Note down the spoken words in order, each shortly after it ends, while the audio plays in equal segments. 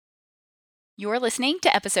You're listening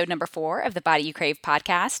to episode number 4 of the Body You Crave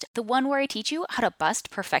podcast, the one where I teach you how to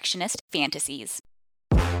bust perfectionist fantasies.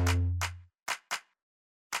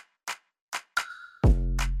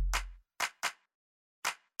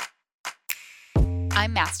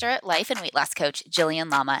 I'm Master Life and Weight Loss Coach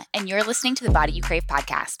Jillian Lama, and you're listening to the Body You Crave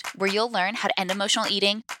podcast, where you'll learn how to end emotional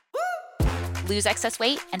eating, lose excess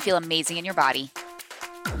weight, and feel amazing in your body.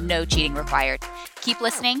 No cheating required. Keep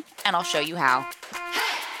listening, and I'll show you how.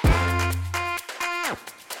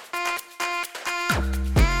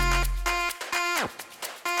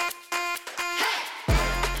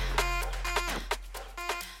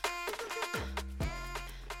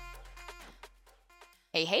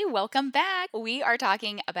 Hey, welcome back. We are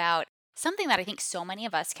talking about something that I think so many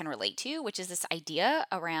of us can relate to, which is this idea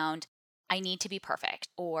around I need to be perfect,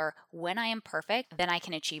 or when I am perfect, then I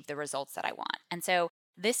can achieve the results that I want. And so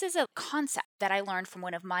this is a concept that I learned from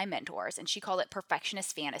one of my mentors, and she called it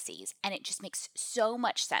perfectionist fantasies. And it just makes so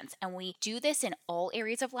much sense. And we do this in all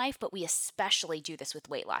areas of life, but we especially do this with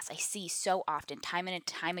weight loss. I see so often, time and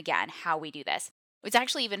time again, how we do this. It's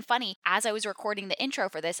actually even funny, as I was recording the intro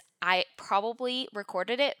for this, I probably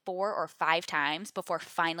recorded it 4 or 5 times before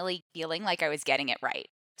finally feeling like I was getting it right.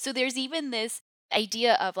 So there's even this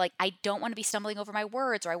idea of like, I don't want to be stumbling over my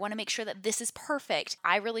words, or I want to make sure that this is perfect.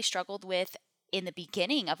 I really struggled with in the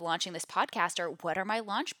beginning of launching this podcast, or what are my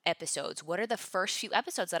launch episodes? What are the first few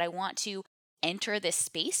episodes that I want to enter this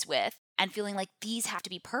space with, and feeling like these have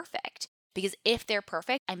to be perfect? Because if they're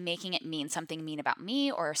perfect, I'm making it mean something mean about me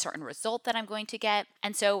or a certain result that I'm going to get.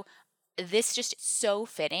 And so this just is so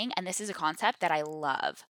fitting. And this is a concept that I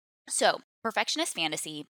love. So perfectionist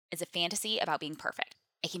fantasy is a fantasy about being perfect.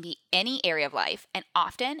 It can be any area of life. And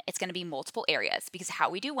often it's going to be multiple areas, because how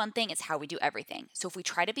we do one thing is how we do everything. So if we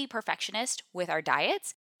try to be perfectionist with our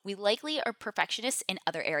diets, we likely are perfectionists in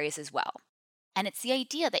other areas as well. And it's the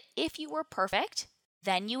idea that if you were perfect,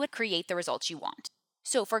 then you would create the results you want.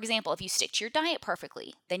 So, for example, if you stick to your diet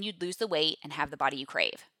perfectly, then you'd lose the weight and have the body you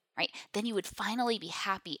crave, right? Then you would finally be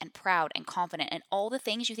happy and proud and confident and all the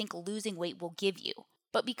things you think losing weight will give you.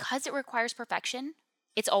 But because it requires perfection,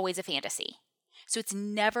 it's always a fantasy. So it's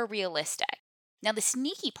never realistic. Now, the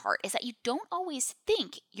sneaky part is that you don't always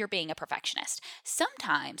think you're being a perfectionist.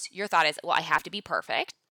 Sometimes your thought is, well, I have to be perfect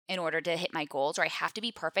in order to hit my goals, or I have to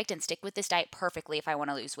be perfect and stick with this diet perfectly if I want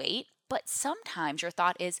to lose weight. But sometimes your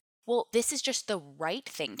thought is, well, this is just the right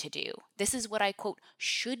thing to do. This is what I, quote,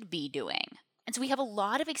 should be doing. And so we have a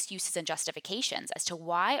lot of excuses and justifications as to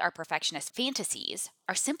why our perfectionist fantasies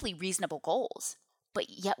are simply reasonable goals,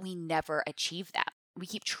 but yet we never achieve them. We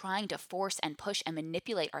keep trying to force and push and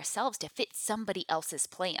manipulate ourselves to fit somebody else's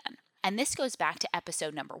plan. And this goes back to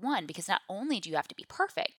episode number 1, because not only do you have to be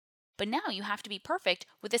perfect, but now you have to be perfect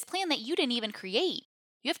with this plan that you didn't even create.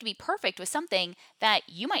 You have to be perfect with something that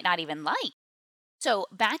you might not even like. So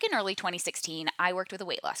back in early 2016, I worked with a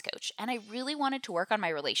weight loss coach, and I really wanted to work on my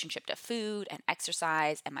relationship to food and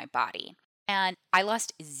exercise and my body. And I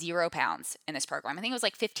lost 0 pounds in this program. I think it was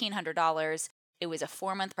like $1,500. It was a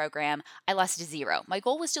 4-month program. I lost 0. My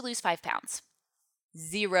goal was to lose 5 pounds.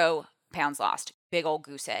 0 pounds lost. Big old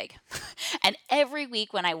goose egg. And every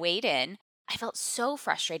week when I weighed in, I felt so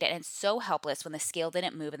frustrated and so helpless when the scale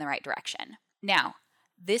didn't move in the right direction. Now,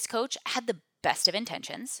 this coach had the best of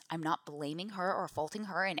intentions. I'm not blaming her or faulting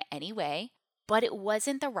her in any way, but it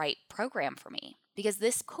wasn't the right program for me, because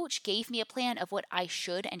this coach gave me a plan of what I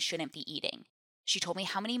should and shouldn't be eating. She told me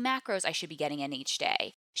how many macros I should be getting in each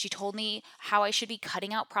day. She told me how I should be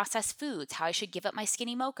cutting out processed foods, how I should give up my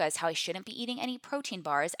skinny mochas, how I shouldn't be eating any protein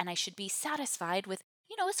bars, and I should be satisfied with,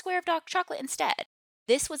 a square of dark chocolate instead.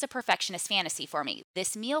 This was a perfectionist fantasy for me.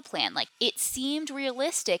 This meal plan, it seemed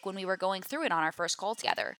realistic when we were going through it on our first call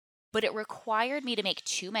together. But it required me to make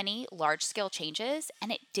too many large-scale changes, and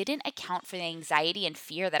it didn't account for the anxiety and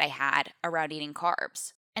fear that I had around eating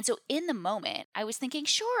carbs. And so in the moment, I was thinking,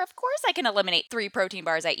 sure, of course I can eliminate 3 protein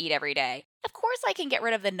bars I eat every day. Of course I can get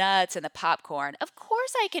rid of the nuts and the popcorn. Of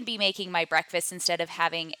course I can be making my breakfast instead of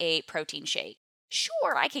having a protein shake.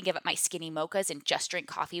 Sure, I can give up my skinny mochas and just drink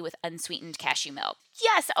coffee with unsweetened cashew milk.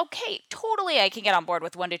 Yes, okay, totally I can get on board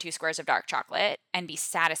with 1 to 2 squares of dark chocolate and be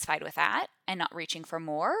satisfied with that and not reaching for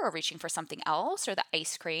more or reaching for something else or the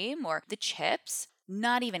ice cream or the chips.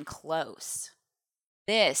 Not even close.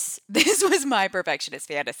 This was my perfectionist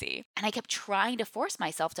fantasy. And I kept trying to force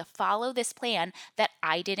myself to follow this plan that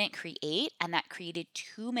I didn't create, and that created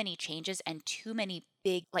too many changes and too many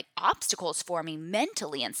big obstacles for me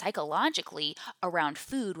mentally and psychologically around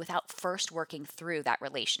food without first working through that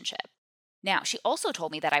relationship. Now, she also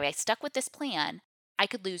told me that if I stuck with this plan, I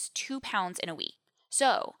could lose 2 pounds in a week.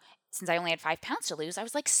 So Since I only had 5 pounds to lose, I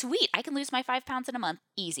was like, sweet, I can lose my 5 pounds in a month.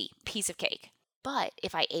 Easy, piece of cake. But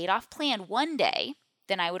if I ate off plan one day,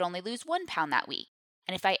 then I would only lose 1 pound that week.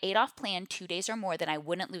 And if I ate off plan 2 days or more, then I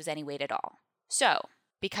wouldn't lose any weight at all. So,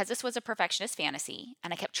 because this was a perfectionist fantasy,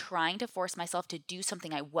 and I kept trying to force myself to do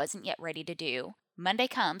something I wasn't yet ready to do, Monday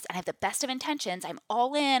comes and I have the best of intentions. I'm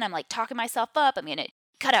all in. I'm like talking myself up. I'm going to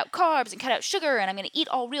cut out carbs and cut out sugar, and I'm going to eat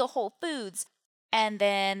all real whole foods. And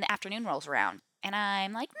then the afternoon rolls around and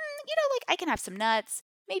I'm like, like I can have some nuts,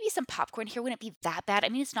 maybe some popcorn here wouldn't be that bad. I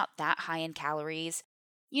mean, it's not that high in calories.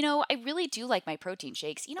 I really do like my protein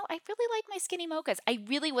shakes. I really like my skinny mochas. I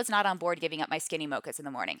really was not on board giving up my skinny mochas in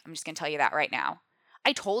the morning. I'm just going to tell you that right now.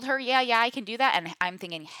 I told her, yeah, I can do that. And I'm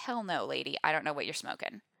thinking, hell no, lady. I don't know what you're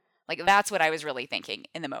smoking. Like, that's what I was really thinking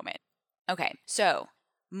in the moment. Okay, so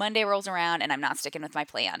Monday rolls around and I'm not sticking with my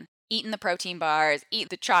plan. Eating the protein bars, eat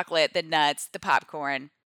the chocolate, the nuts, the popcorn.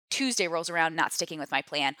 Tuesday rolls around, not sticking with my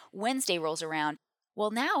plan. Wednesday rolls around.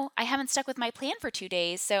 Well, now I haven't stuck with my plan for 2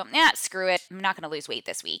 days, so screw it. I'm not going to lose weight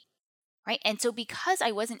this week. Right? And so because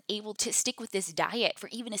I wasn't able to stick with this diet for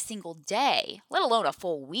even a single day, let alone a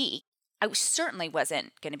full week, I certainly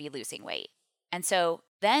wasn't going to be losing weight. And so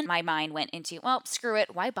then my mind went into, well, screw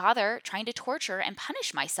it. Why bother trying to torture and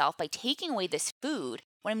punish myself by taking away this food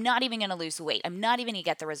when I'm not even going to lose weight? I'm not even going to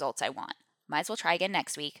get the results I want. Might as well try again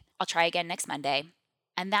next week. I'll try again next Monday.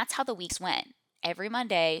 And that's how the weeks went. Every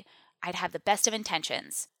Monday, I'd have the best of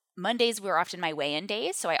intentions. Mondays were often my weigh-in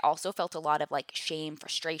days, so I also felt a lot of like shame,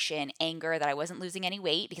 frustration, anger that I wasn't losing any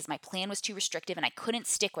weight because my plan was too restrictive and I couldn't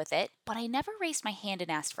stick with it. But I never raised my hand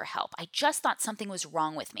and asked for help. I just thought something was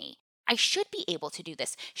wrong with me. I should be able to do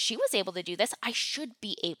this. She was able to do this. I should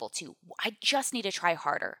be able to. I just need to try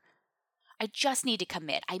harder. I just need to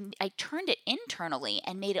commit. I turned it internally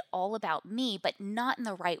and made it all about me, but not in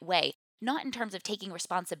the right way. Not in terms of taking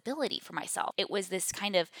responsibility for myself. It was this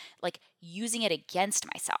kind of like using it against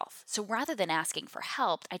myself. So rather than asking for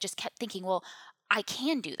help, I just kept thinking, well, I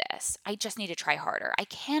can do this. I just need to try harder. I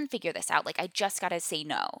can figure this out. Like, I just got to say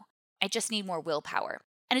no. I just need more willpower.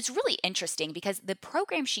 And it's really interesting because the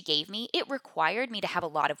program she gave me, it required me to have a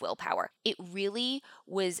lot of willpower. It really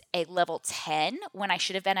was a level 10 when I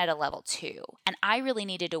should have been at a level 2. And I really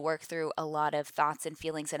needed to work through a lot of thoughts and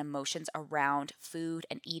feelings and emotions around food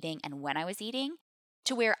and eating and when I was eating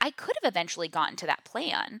to where I could have eventually gotten to that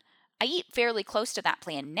plan. I eat fairly close to that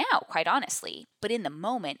plan now, quite honestly. But in the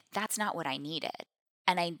moment, that's not what I needed.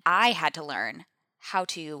 And I had to learn how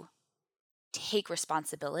to take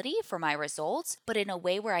responsibility for my results, but in a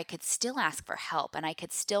way where I could still ask for help and I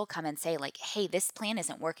could still come and say like, hey, this plan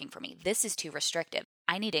isn't working for me. This is too restrictive.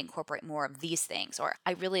 I need to incorporate more of these things. Or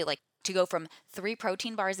I really like to go from 3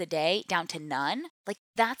 protein bars a day down to none. Like,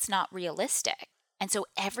 that's not realistic. And so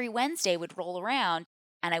every Wednesday would roll around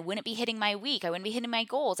and I wouldn't be hitting my week. I wouldn't be hitting my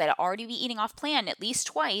goals. I'd already be eating off plan at least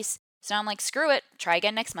twice. So I'm like, screw it. Try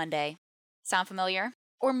again next Monday. Sound familiar?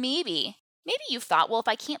 Or maybe you've thought, well, if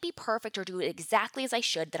I can't be perfect or do it exactly as I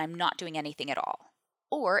should, then I'm not doing anything at all.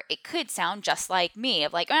 Or it could sound just like me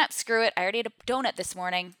of like, screw it. I already had a donut this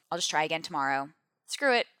morning. I'll just try again tomorrow.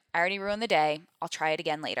 Screw it. I already ruined the day. I'll try it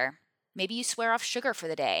again later. Maybe you swear off sugar for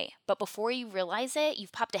the day, but before you realize it,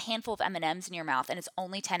 you've popped a handful of M&Ms in your mouth and it's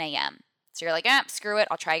only 10 a.m. So you're like, screw it.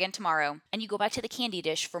 I'll try again tomorrow. And you go back to the candy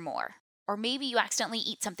dish for more. Or maybe you accidentally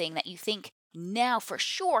eat something that you think now for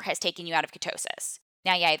sure has taken you out of ketosis.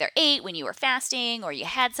 Now you either ate when you were fasting, or you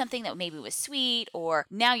had something that maybe was sweet, or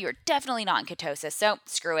now you're definitely not in ketosis, so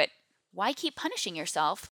screw it. Why keep punishing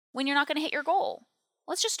yourself when you're not going to hit your goal?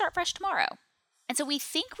 Let's just start fresh tomorrow. And so we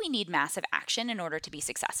think we need massive action in order to be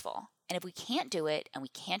successful. And if we can't do it, and we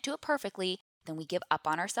can't do it perfectly, then we give up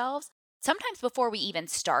on ourselves, sometimes before we even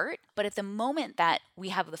start. But at the moment that we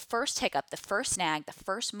have the first hiccup, the first snag, the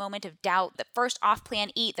first moment of doubt, the first off-plan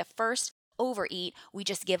eat, the first overeat, we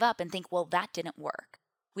just give up and think, well, that didn't work.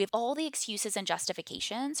 We have all the excuses and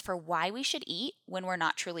justifications for why we should eat when we're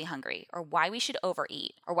not truly hungry, or why we should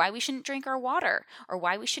overeat, or why we shouldn't drink our water, or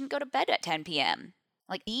why we shouldn't go to bed at 10 p.m.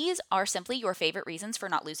 Like, these are simply your favorite reasons for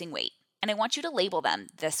not losing weight. And I want you to label them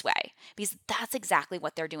this way, because that's exactly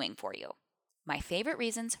what they're doing for you. My favorite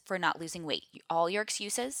reasons for not losing weight. All your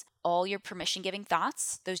excuses, all your permission-giving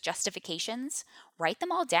thoughts, those justifications, write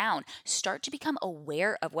them all down. Start to become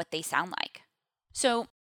aware of what they sound like. So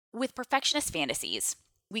with perfectionist fantasies,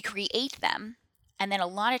 we create them, and then a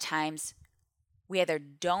lot of times we either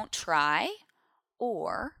don't try,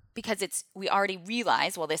 or because we already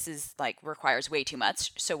realize, well, this is like requires way too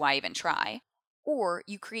much, so why even try? Or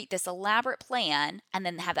you create this elaborate plan and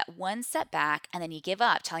then have that one setback and then you give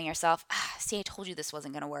up, telling yourself, see, I told you this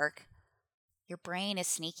wasn't going to work. Your brain is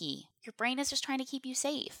sneaky. Your brain is just trying to keep you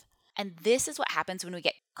safe. And this is what happens when we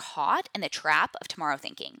get caught in the trap of tomorrow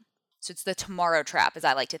thinking. So it's the tomorrow trap, as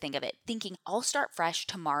I like to think of it, thinking I'll start fresh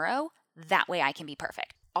tomorrow. That way I can be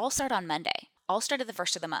perfect. I'll start on Monday. I'll start at the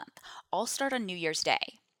first of the month. I'll start on New Year's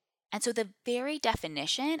Day. And so the very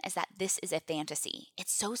definition is that this is a fantasy.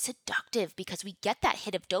 It's so seductive because we get that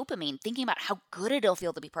hit of dopamine thinking about how good it'll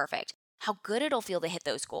feel to be perfect, how good it'll feel to hit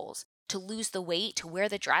those goals, to lose the weight, to wear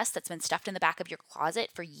the dress that's been stuffed in the back of your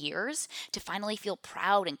closet for years, to finally feel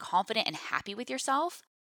proud and confident and happy with yourself.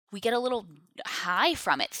 We get a little high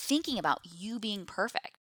from it thinking about you being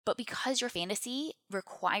perfect. But because your fantasy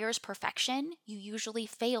requires perfection, you usually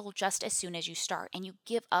fail just as soon as you start, and you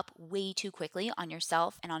give up way too quickly on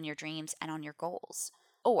yourself and on your dreams and on your goals.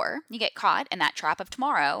 Or you get caught in that trap of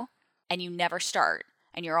tomorrow and you never start,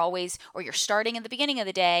 and you're starting at the beginning of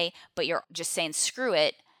the day, but you're just saying screw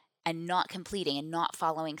it and not completing and not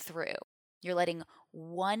following through. You're letting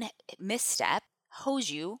one misstep hose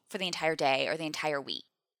you for the entire day or the entire week.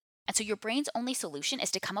 And so your brain's only solution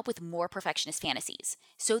is to come up with more perfectionist fantasies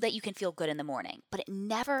so that you can feel good in the morning,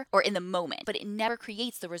 or in the moment, but it never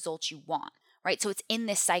creates the results you want, right? So it's in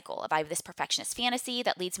this cycle of I have this perfectionist fantasy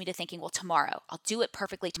that leads me to thinking, well, tomorrow, I'll do it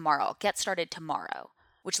perfectly tomorrow. I'll get started tomorrow,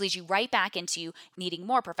 which leads you right back into needing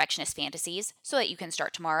more perfectionist fantasies so that you can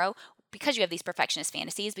start tomorrow because you have these perfectionist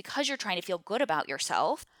fantasies, because you're trying to feel good about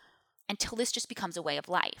yourself, until this just becomes a way of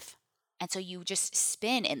life. And so you just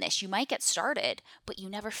spin in this. You might get started, but you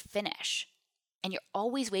never finish. And you're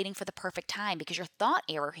always waiting for the perfect time because your thought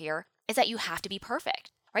error here is that you have to be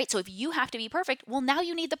perfect, right? So if you have to be perfect, well, now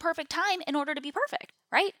you need the perfect time in order to be perfect,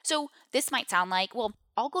 right? So this might sound like, well,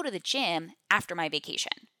 I'll go to the gym after my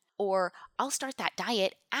vacation, or I'll start that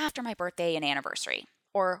diet after my birthday and anniversary,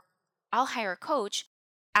 or I'll hire a coach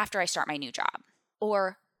after I start my new job,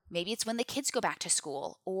 or maybe it's when the kids go back to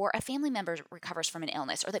school, or a family member recovers from an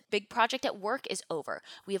illness, or that big project at work is over.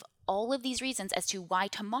 We have all of these reasons as to why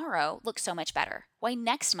tomorrow looks so much better, why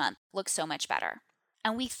next month looks so much better.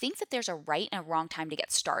 And we think that there's a right and a wrong time to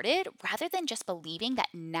get started, rather than just believing that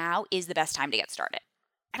now is the best time to get started.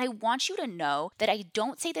 And I want you to know that I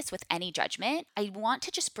don't say this with any judgment. I want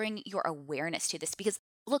to just bring your awareness to this because,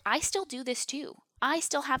 look, I still do this too. I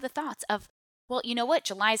still have the thoughts of, well, you know what?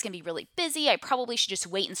 July is going to be really busy. I probably should just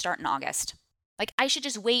wait and start in August. Like, I should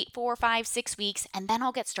just wait 4, 5, 6 weeks and then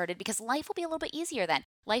I'll get started because life will be a little bit easier then.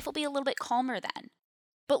 Life will be a little bit calmer then.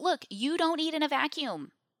 But look, you don't eat in a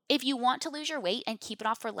vacuum. If you want to lose your weight and keep it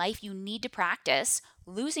off for life, you need to practice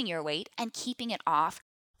losing your weight and keeping it off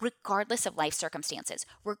regardless of life circumstances,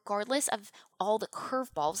 regardless of all the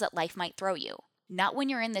curveballs that life might throw you. Not when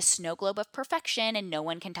you're in this snow globe of perfection and no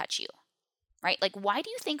one can touch you. Right? Like, why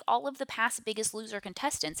do you think all of the past Biggest Loser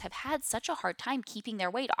contestants have had such a hard time keeping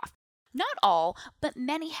their weight off? Not all, but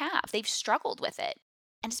many have. They've struggled with it.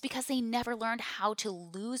 And it's because they never learned how to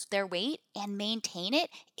lose their weight and maintain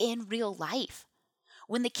it in real life.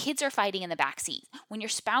 When the kids are fighting in the backseat, when your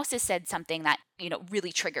spouse has said something that,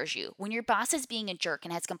 really triggers you, when your boss is being a jerk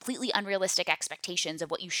and has completely unrealistic expectations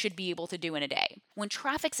of what you should be able to do in a day, when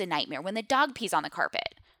traffic's a nightmare, when the dog pees on the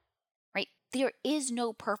carpet, right? There is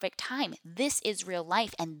no perfect time. This is real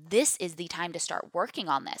life, and this is the time to start working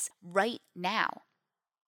on this right now.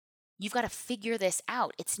 You've got to figure this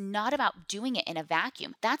out. It's not about doing it in a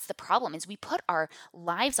vacuum. That's the problem, is we put our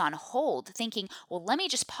lives on hold thinking, well, let me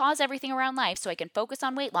just pause everything around life so I can focus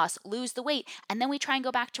on weight loss, lose the weight, and then we try and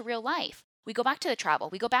go back to real life. We go back to the travel,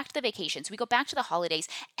 we go back to the vacations, we go back to the holidays,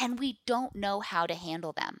 and we don't know how to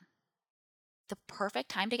handle them. The perfect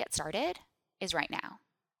time to get started is right now.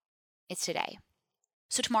 It's today.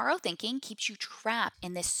 So tomorrow thinking keeps you trapped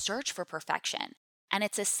in this search for perfection. And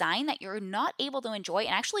it's a sign that you're not able to enjoy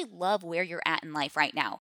and actually love where you're at in life right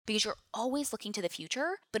now, because you're always looking to the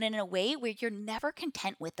future, but in a way where you're never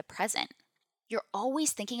content with the present. You're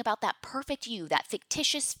always thinking about that perfect you, that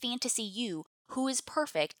fictitious fantasy you who is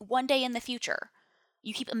perfect one day in the future.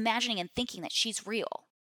 You keep imagining and thinking that she's real,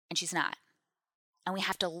 and she's not. And we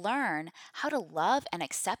have to learn how to love and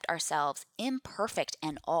accept ourselves imperfect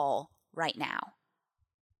and all right now.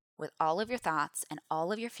 With all of your thoughts and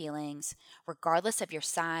all of your feelings, regardless of your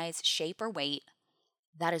size, shape, or weight,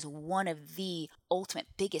 that is one of the ultimate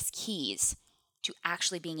biggest keys to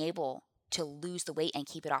actually being able to lose the weight and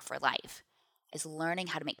keep it off for life, is learning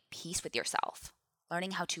how to make peace with yourself,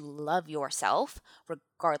 learning how to love yourself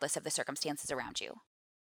regardless of the circumstances around you.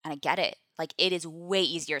 And I get it. Like, it is way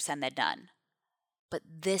easier said than done. But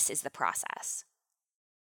this is the process.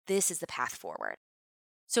 This is the path forward.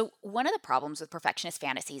 So one of the problems with perfectionist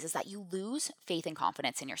fantasies is that you lose faith and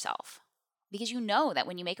confidence in yourself, because you know that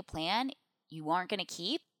when you make a plan you aren't going to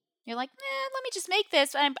keep, you're like, let me just make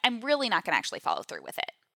this, but I'm really not going to actually follow through with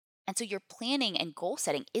it. And so your planning and goal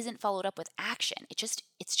setting isn't followed up with action.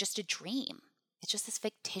 It's just a dream. It's just this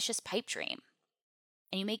fictitious pipe dream.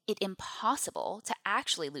 And you make it impossible to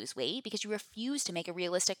actually lose weight because you refuse to make a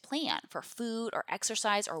realistic plan for food or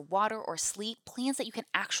exercise or water or sleep, plans that you can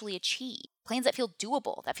actually achieve, plans that feel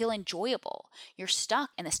doable, that feel enjoyable. You're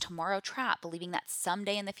stuck in this tomorrow trap, believing that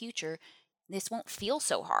someday in the future, this won't feel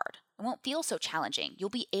so hard. It won't feel so challenging. You'll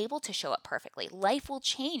be able to show up perfectly. Life will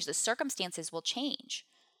change. The circumstances will change.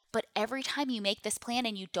 But every time you make this plan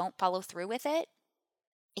and you don't follow through with it,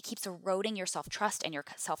 it keeps eroding your self-trust and your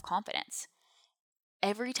self-confidence.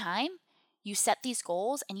 Every time you set these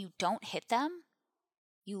goals and you don't hit them,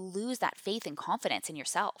 you lose that faith and confidence in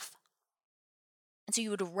yourself. And so you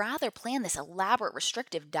would rather plan this elaborate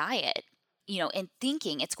restrictive diet, and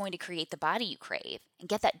thinking it's going to create the body you crave and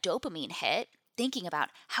get that dopamine hit, thinking about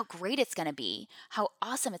how great it's going to be, how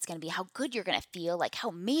awesome it's going to be, how good you're going to feel, like how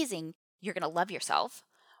amazing you're going to love yourself,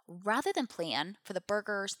 rather than plan for the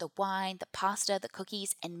burgers, the wine, the pasta, the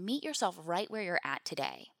cookies, and meet yourself right where you're at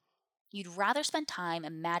today. You'd rather spend time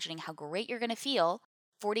imagining how great you're going to feel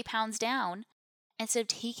 40 pounds down instead of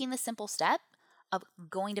taking the simple step of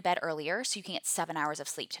going to bed earlier so you can get 7 hours of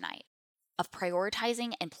sleep tonight, of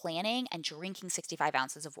prioritizing and planning and drinking 65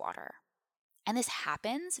 ounces of water. And this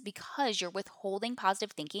happens because you're withholding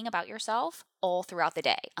positive thinking about yourself all throughout the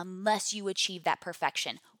day, unless you achieve that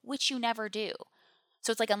perfection, which you never do.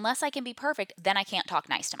 So it's like, unless I can be perfect, then I can't talk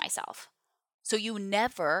nice to myself. So you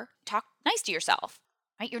never talk nice to yourself.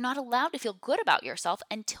 Right? You're not allowed to feel good about yourself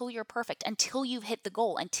until you're perfect, until you've hit the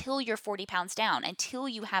goal, until you're 40 pounds down, until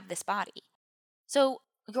you have this body. So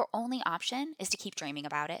your only option is to keep dreaming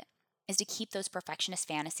about it, is to keep those perfectionist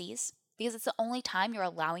fantasies, because it's the only time you're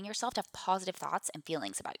allowing yourself to have positive thoughts and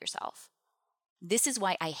feelings about yourself. This is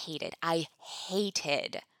why I hated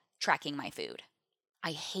tracking my food.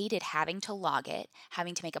 I hated having to log it,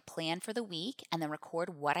 having to make a plan for the week, and then record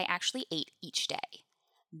what I actually ate each day.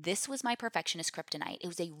 This was my perfectionist kryptonite. It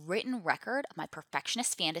was a written record of my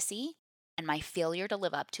perfectionist fantasy and my failure to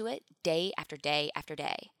live up to it day after day after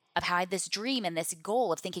day. Of how I had this dream and this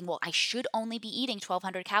goal of thinking, well, I should only be eating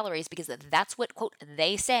 1,200 calories because that's what, quote,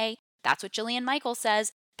 they say. That's what Jillian Michaels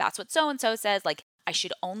says. That's what so-and-so says. Like, I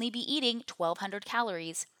should only be eating 1,200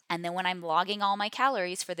 calories. And then when I'm logging all my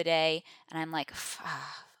calories for the day and I'm like,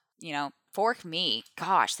 fork me.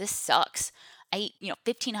 Gosh, this sucks. I ate,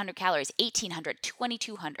 1,500 calories, 1,800,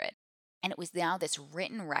 2,200. And it was now this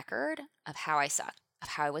written record of how I sucked, of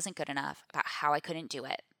how I wasn't good enough, about how I couldn't do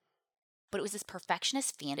it. But it was this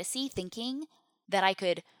perfectionist fantasy thinking that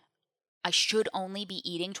I should only be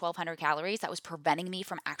eating 1,200 calories that was preventing me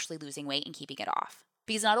from actually losing weight and keeping it off.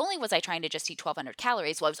 Because not only was I trying to just eat 1,200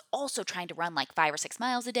 calories, well, I was also trying to run like 5 or 6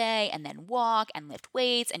 miles a day and then walk and lift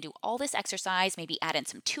weights and do all this exercise, maybe add in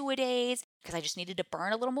some 2-a-days because I just needed to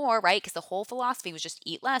burn a little more, right? Because the whole philosophy was just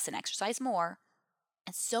eat less and exercise more.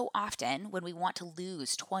 And so often when we want to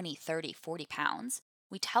lose 20, 30, 40 pounds,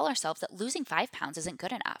 we tell ourselves that losing 5 pounds isn't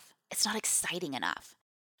good enough. It's not exciting enough.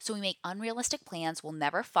 So we make unrealistic plans we'll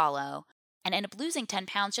never follow and end up losing 10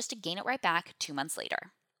 pounds just to gain it right back 2 months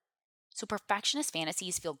later. So perfectionist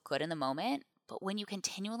fantasies feel good in the moment, but when you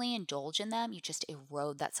continually indulge in them, you just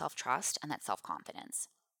erode that self-trust and that self-confidence.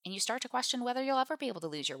 And you start to question whether you'll ever be able to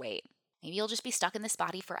lose your weight. Maybe you'll just be stuck in this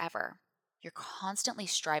body forever. You're constantly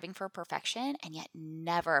striving for perfection and yet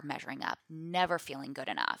never measuring up, never feeling good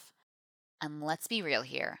enough. And let's be real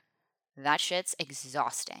here, that shit's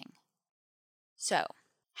exhausting. So,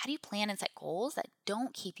 how do you plan and set goals that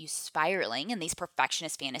don't keep you spiraling in these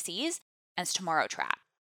perfectionist fantasies and this tomorrow trap?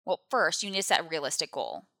 Well, first, you need to set a realistic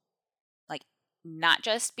goal. Like, not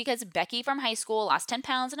just because Becky from high school lost 10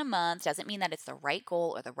 pounds in a month doesn't mean that it's the right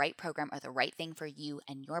goal or the right program or the right thing for you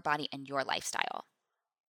and your body and your lifestyle,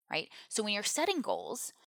 right? So when you're setting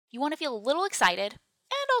goals, you want to feel a little excited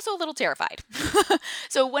and also a little terrified.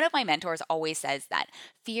 So one of my mentors always says that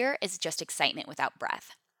fear is just excitement without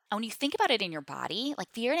breath. And when you think about it in your body,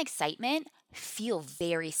 like fear and excitement feel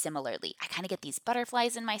very similarly. I kind of get these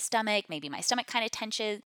butterflies in my stomach. Maybe my stomach kind of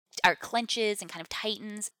clenches and kind of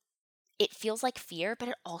tightens. It feels like fear, but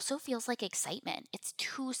it also feels like excitement. It's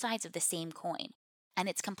two sides of the same coin. And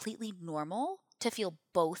it's completely normal to feel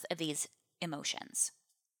both of these emotions.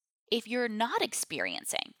 If you're not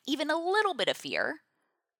experiencing even a little bit of fear,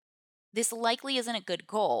 this likely isn't a good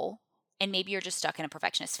goal, and maybe you're just stuck in a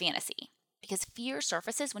perfectionist fantasy. Because fear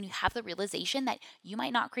surfaces when you have the realization that you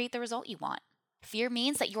might not create the result you want. Fear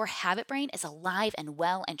means that your habit brain is alive and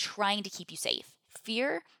well and trying to keep you safe.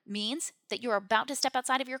 Fear means that you're about to step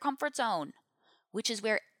outside of your comfort zone, which is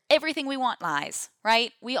where everything we want lies,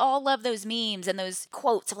 right? We all love those memes and those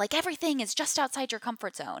quotes of like, everything is just outside your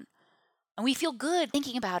comfort zone. And we feel good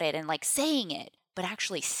thinking about it and like saying it, but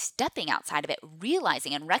actually stepping outside of it,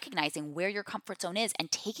 realizing and recognizing where your comfort zone is and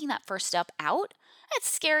taking that first step out, it's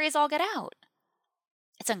scary as all get out.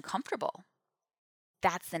 It's uncomfortable.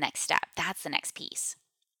 That's the next step. That's the next piece.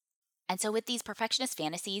 And so with these perfectionist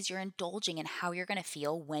fantasies, you're indulging in how you're going to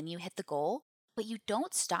feel when you hit the goal, but you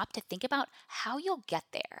don't stop to think about how you'll get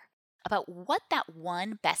there, about what that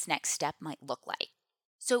one best next step might look like.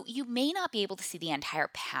 So you may not be able to see the entire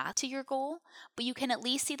path to your goal, but you can at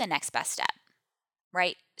least see the next best step,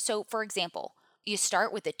 right? So for example, you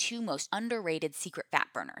start with the two most underrated secret fat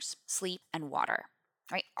burners, sleep and water,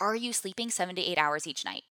 right? Are you sleeping 7 to 8 hours each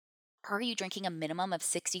night? Are you drinking a minimum of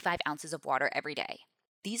 65 ounces of water every day?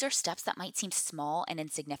 These are steps that might seem small and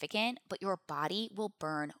insignificant, but your body will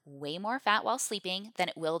burn way more fat while sleeping than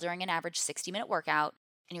it will during an average 60-minute workout,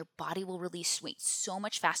 and your body will release weight so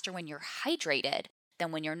much faster when you're hydrated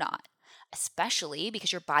than when you're not, especially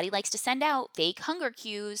because your body likes to send out fake hunger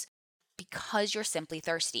cues because you're simply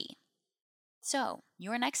thirsty. So,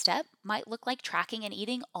 your next step might look like tracking and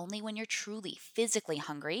eating only when you're truly physically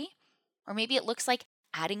hungry, or maybe it looks like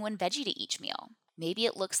adding one veggie to each meal. Maybe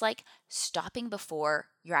it looks like stopping before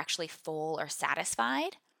you're actually full or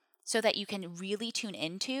satisfied so that you can really tune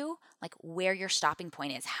into like where your stopping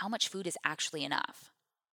point is, how much food is actually enough.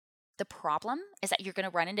 The problem is that you're going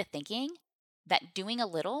to run into thinking that doing a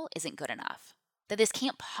little isn't good enough, that this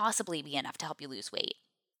can't possibly be enough to help you lose weight.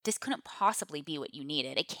 This couldn't possibly be what you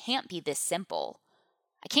needed. It can't be this simple.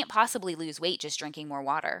 I can't possibly lose weight just drinking more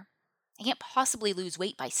water. I can't possibly lose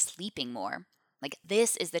weight by sleeping more. Like,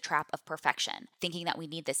 this is the trap of perfection, thinking that we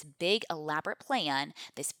need this big, elaborate plan,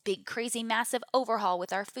 this big, crazy, massive overhaul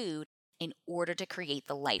with our food in order to create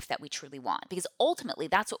the life that we truly want. Because ultimately,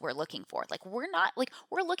 that's what we're looking for. Like, we're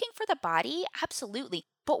looking for the body, absolutely,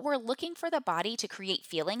 but we're looking for the body to create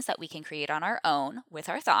feelings that we can create on our own with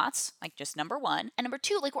our thoughts, like just number one. And number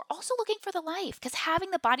two, like, we're also looking for the life, because having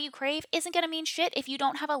the body you crave isn't going to mean shit if you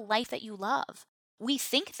don't have a life that you love. We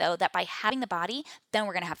think, though, that by having the body, then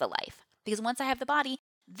we're going to have the life. Because once I have the body,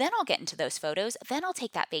 then I'll get into those photos, then I'll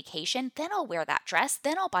take that vacation, then I'll wear that dress,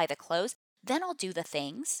 then I'll buy the clothes, then I'll do the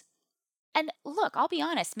things. And look, I'll be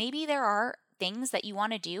honest, maybe there are things that you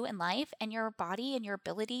want to do in life and your body and your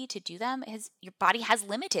ability to do them your body has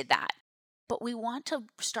limited that. But we want to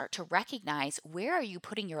start to recognize, where are you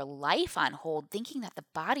putting your life on hold thinking that the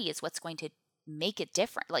body is what's going to make it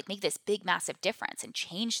different, like make this big massive difference and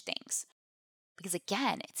change things. Because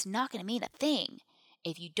again, it's not going to mean a thing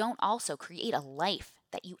if you don't also create a life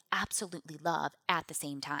that you absolutely love at the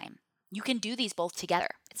same time. You can do these both together.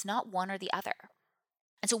 It's not one or the other.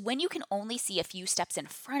 And so when you can only see a few steps in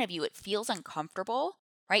front of you, it feels uncomfortable,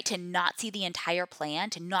 right? To not see the entire plan,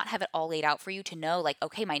 to not have it all laid out for you, to know like,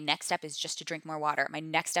 okay, my next step is just to drink more water. My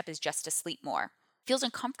next step is just to sleep more. It feels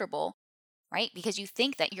uncomfortable, right? Because you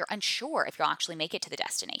think that you're unsure if you'll actually make it to the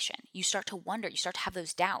destination. You start to wonder, you start to have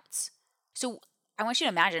those doubts. So I want you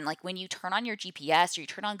to imagine, like, when you turn on your GPS or you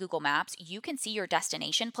turn on Google Maps, you can see your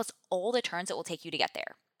destination plus all the turns it will take you to get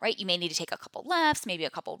there, right? You may need to take a couple lefts, maybe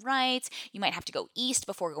a couple rights. You might have to go east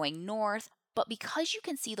before going north. But because you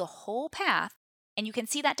can see the whole path and you can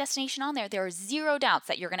see that destination on there, there are zero doubts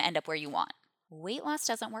that you're going to end up where you want. Weight loss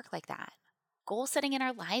doesn't work like that. Goal setting in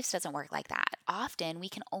our lives doesn't work like that. Often we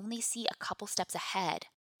can only see a couple steps ahead.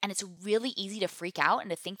 And it's really easy to freak out and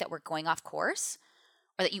to think that we're going off course,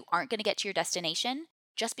 or that you aren't going to get to your destination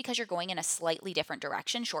just because you're going in a slightly different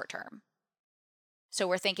direction short term. So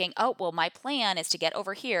we're thinking, oh, well, my plan is to get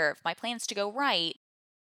over here. If my plan is to go right,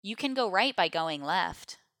 you can go right by going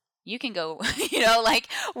left. You can go,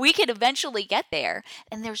 we could eventually get there,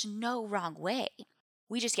 and there's no wrong way.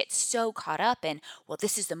 We just get so caught up in, well,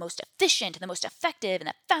 this is the most efficient and the most effective and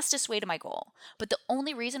the fastest way to my goal. But the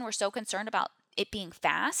only reason we're so concerned about it being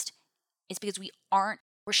fast is because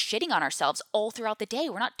we're shitting on ourselves all throughout the day.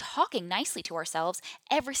 We're not talking nicely to ourselves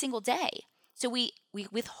every single day. So we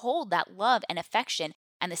withhold that love and affection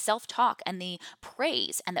and the self-talk and the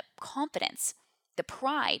praise and the confidence, the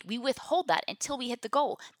pride. We withhold that until we hit the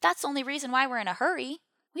goal. That's the only reason why we're in a hurry.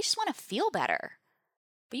 We just want to feel better.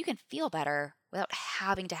 But you can feel better without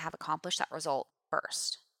having to have accomplished that result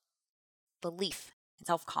first. Belief and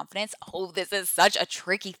self-confidence. Oh, this is such a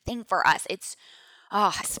tricky thing for us.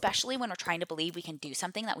 Especially when we're trying to believe we can do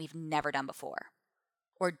something that we've never done before,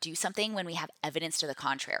 or do something when we have evidence to the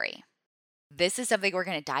contrary. This is something we're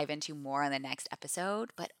going to dive into more on the next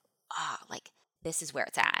episode, but this is where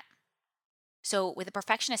it's at. So with a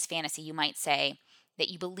perfectionist fantasy, you might say that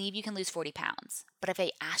you believe you can lose 40 pounds. But if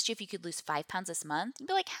I asked you if you could lose 5 pounds this month, you'd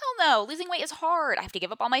be like, hell no, losing weight is hard. I have to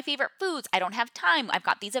give up all my favorite foods. I don't have time. I've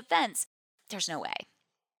got these events. There's no way,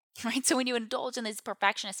 right? So when you indulge in these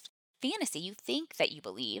perfectionist fantasy. You think that you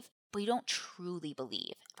believe, but you don't truly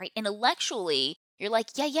believe, right? Intellectually, you're like,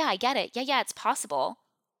 yeah, I get it. Yeah, it's possible.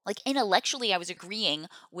 Like intellectually, I was agreeing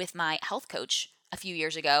with my health coach a few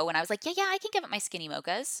years ago when I was like, yeah, I can give up my skinny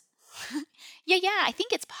mochas. yeah, I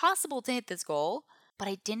think it's possible to hit this goal, but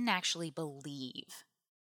I didn't actually believe.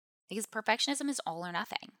 Because perfectionism is all or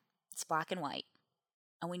nothing. It's black and white.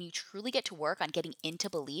 And when you truly get to work on getting into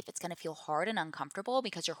belief, it's going to feel hard and uncomfortable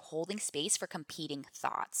because you're holding space for competing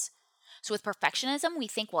thoughts. So with perfectionism, we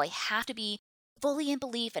think, well, I have to be fully in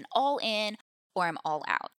belief and all in, or I'm all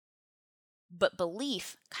out. But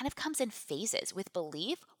belief kind of comes in phases. With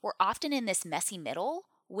belief, we're often in this messy middle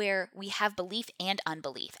where we have belief and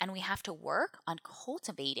unbelief, and we have to work on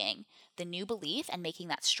cultivating the new belief and making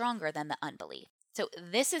that stronger than the unbelief. So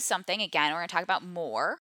this is something, again, we're going to talk about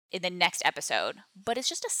more in the next episode, but it's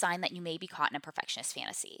just a sign that you may be caught in a perfectionist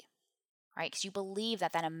fantasy, right? Because you believe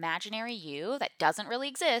that that imaginary you that doesn't really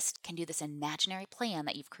exist can do this imaginary plan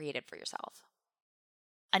that you've created for yourself.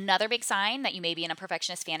 Another big sign that you may be in a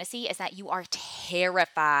perfectionist fantasy is that you are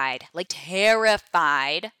terrified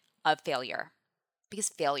of failure, because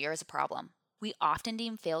failure is a problem. We often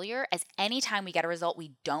deem failure as any time we get a result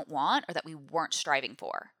we don't want or that we weren't striving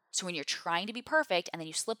for. So when you're trying to be perfect and then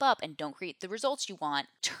you slip up and don't create the results you want,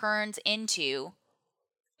 turns into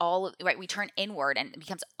we turn inward and it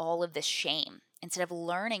becomes all of this shame instead of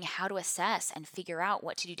learning how to assess and figure out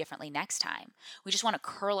what to do differently next time. We just want to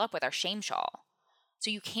curl up with our shame shawl.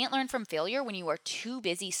 So you can't learn from failure when you are too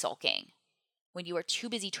busy sulking, when you are too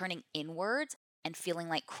busy turning inwards and feeling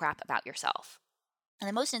like crap about yourself. And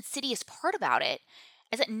the most insidious part about it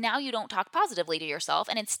is that now you don't talk positively to yourself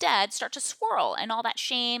and instead start to swirl in all that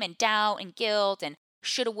shame and doubt and guilt and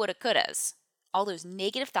shoulda, woulda, couldas. All those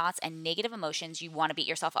negative thoughts and negative emotions you want to beat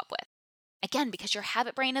yourself up with. Again, because your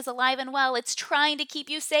habit brain is alive and well, it's trying to keep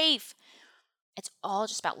you safe. It's all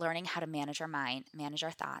just about learning how to manage our mind, manage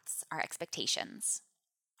our thoughts, our expectations,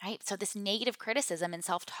 right? So this negative criticism and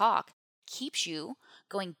self-talk keeps you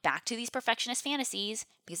going back to these perfectionist fantasies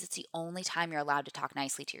because it's the only time you're allowed to talk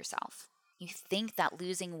nicely to yourself. You think that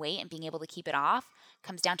losing weight and being able to keep it off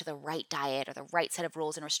comes down to the right diet or the right set of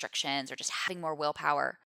rules and restrictions or just having more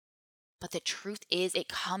willpower. But the truth is, it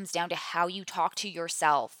comes down to how you talk to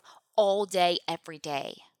yourself all day, every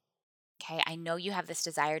day. Okay, I know you have this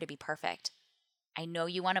desire to be perfect. I know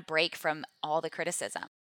you want to break from all the criticism.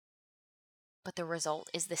 But the result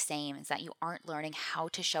is the same, is that you aren't learning how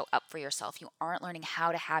to show up for yourself. You aren't learning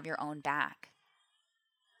how to have your own back.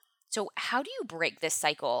 So how do you break this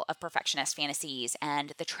cycle of perfectionist fantasies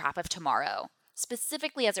and the trap of tomorrow,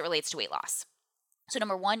 specifically as it relates to weight loss? So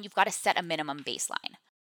number one, you've got to set a minimum baseline.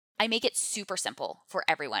 I make it super simple for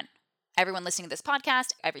everyone. Everyone listening to this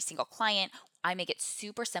podcast, every single client, I make it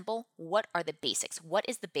super simple. What are the basics? What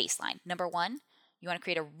is the baseline? Number one, you want to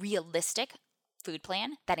create a realistic food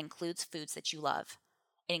plan that includes foods that you love.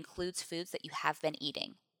 It includes foods that you have been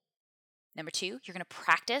eating. Number two, you're going to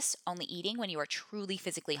practice only eating when you are truly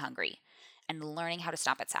physically hungry and learning how to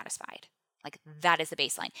stop at satisfied. Like that is the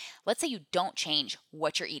baseline. Let's say you don't change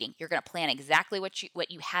what you're eating. You're going to plan exactly what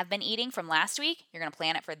you have been eating from last week. You're going to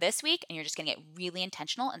plan it for this week, and you're just going to get really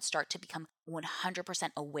intentional and start to become 100%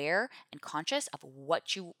 aware and conscious of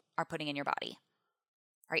what you are putting in your body.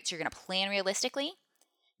 All right, so you're going to plan realistically.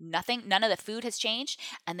 None of the food has changed,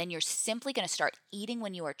 and then you're simply going to start eating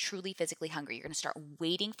when you are truly physically hungry. You're going to start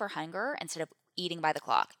waiting for hunger instead of eating by the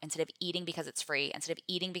clock, instead of eating because it's free, instead of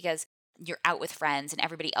eating because you're out with friends and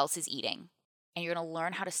everybody else is eating. And you're going to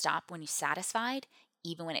learn how to stop when you're satisfied,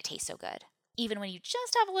 even when it tastes so good. Even when you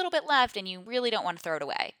just have a little bit left and you really don't want to throw it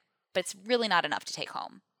away, but it's really not enough to take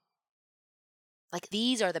home. Like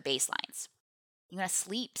these are the baselines. You're going to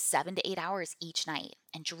sleep 7 to 8 hours each night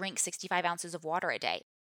and drink 65 ounces of water a day.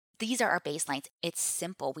 These are our baselines. It's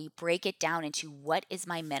simple. We break it down into what is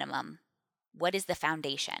my minimum? What is the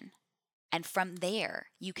foundation? And from there,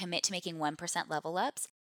 you commit to making 1% level ups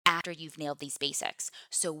after you've nailed these basics.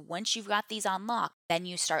 So once you've got these on lock, then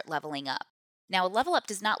you start leveling up. Now, a level up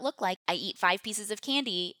does not look like I eat 5 pieces of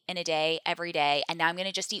candy in a day, every day, and now I'm going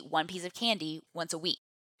to just eat 1 piece of candy once a week.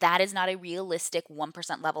 That is not a realistic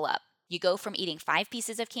 1% level up. You go from eating 5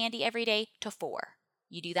 pieces of candy every day to 4.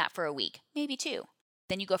 You do that for a week, maybe 2.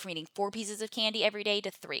 Then you go from eating 4 pieces of candy every day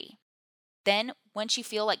to 3. Then once you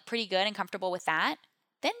feel like pretty good and comfortable with that,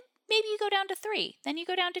 then maybe you go down to 3, then you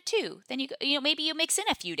go down to 2, then maybe you mix in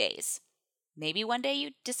a few days. Maybe one day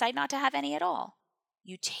you decide not to have any at all.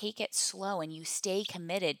 You take it slow and you stay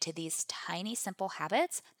committed to these tiny, simple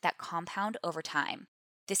habits that compound over time.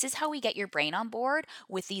 This is how we get your brain on board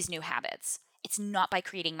with these new habits. It's not by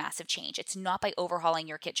creating massive change. It's not by overhauling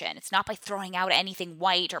your kitchen. It's not by throwing out anything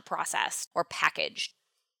white or processed or packaged.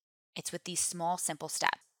 It's with these small, simple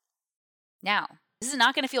steps. Now, this is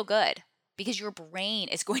not going to feel good because your brain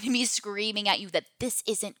is going to be screaming at you that this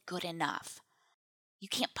isn't good enough. You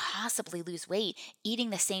can't possibly lose weight eating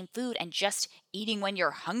the same food and just eating when you're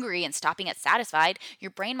hungry and stopping at satisfied. Your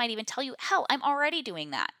brain might even tell you, hell, I'm already doing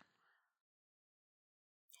that.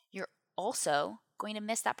 You're also going to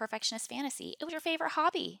miss that perfectionist fantasy. It was your favorite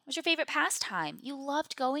hobby. It was your favorite pastime. You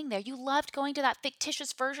loved going there. You loved going to that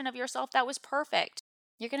fictitious version of yourself that was perfect.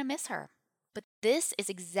 You're going to miss her. But this is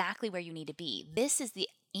exactly where you need to be. This is the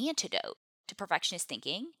antidote to perfectionist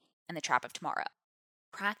thinking and the trap of tomorrow.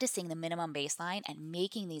 Practicing the minimum baseline and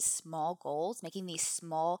making these small goals, making these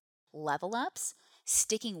small level ups,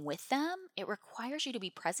 sticking with them, it requires you to be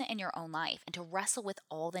present in your own life and to wrestle with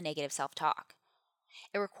all the negative self-talk.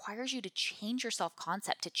 It requires you to change your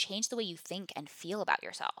self-concept, to change the way you think and feel about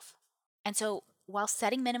yourself. And so while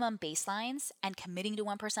setting minimum baselines and committing to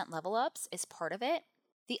 1% level ups is part of it,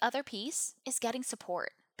 the other piece is getting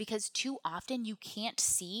support. Because too often you can't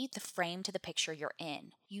see the frame to the picture you're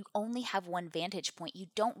in. You only have one vantage point. You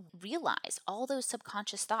don't realize all those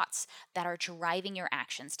subconscious thoughts that are driving your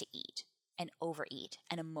actions to eat and overeat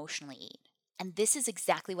and emotionally eat. And this is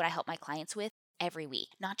exactly what I help my clients with every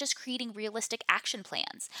week. Not just creating realistic action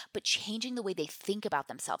plans, but changing the way they think about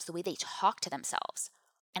themselves, the way they talk to themselves.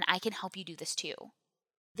 And I can help you do this too.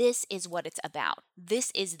 This is what it's about.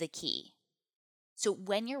 This is the key. So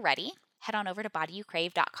when you're ready, head on over to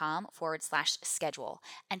bodyyoucrave.com/schedule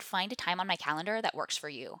and find a time on my calendar that works for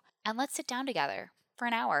you. And let's sit down together for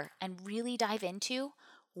an hour and really dive into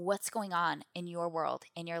what's going on in your world,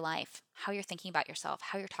 in your life, how you're thinking about yourself,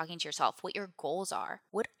 how you're talking to yourself, what your goals are,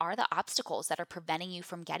 what are the obstacles that are preventing you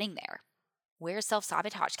from getting there? Where's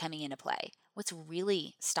self-sabotage coming into play? What's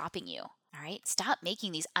really stopping you? All right, stop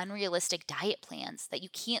making these unrealistic diet plans that you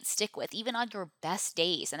can't stick with, even on your best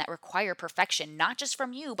days, and that require perfection, not just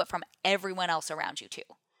from you, but from everyone else around you too.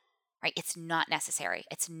 Right? It's not necessary.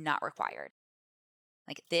 It's not required.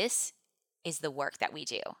 Like, this is the work that we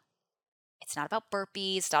do. It's not about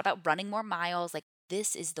burpees. It's not about running more miles. Like,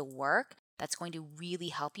 this is the work that's going to really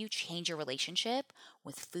help you change your relationship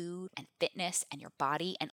with food and fitness and your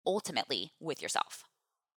body and ultimately with yourself.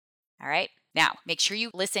 All right. Now, make sure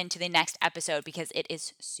you listen to the next episode because it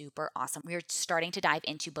is super awesome. We're starting to dive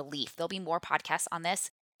into belief. There'll be more podcasts on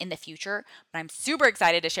this in the future, but I'm super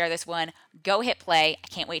excited to share this one. Go hit play. I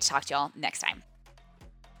can't wait to talk to y'all next time.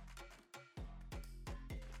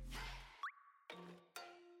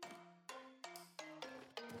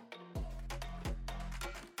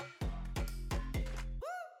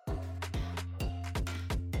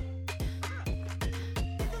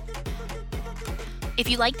 If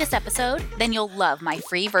you like this episode, then you'll love my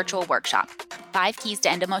free virtual workshop, 5 Keys to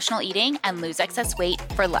End Emotional Eating and Lose Excess Weight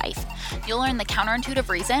for Life. You'll learn the counterintuitive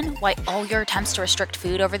reason why all your attempts to restrict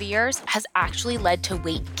food over the years has actually led to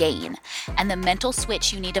weight gain, and the mental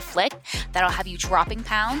switch you need to flick that'll have you dropping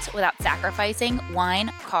pounds without sacrificing wine,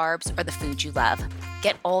 carbs, or the food you love.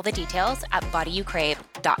 Get all the details at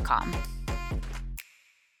bodyyoucrave.com.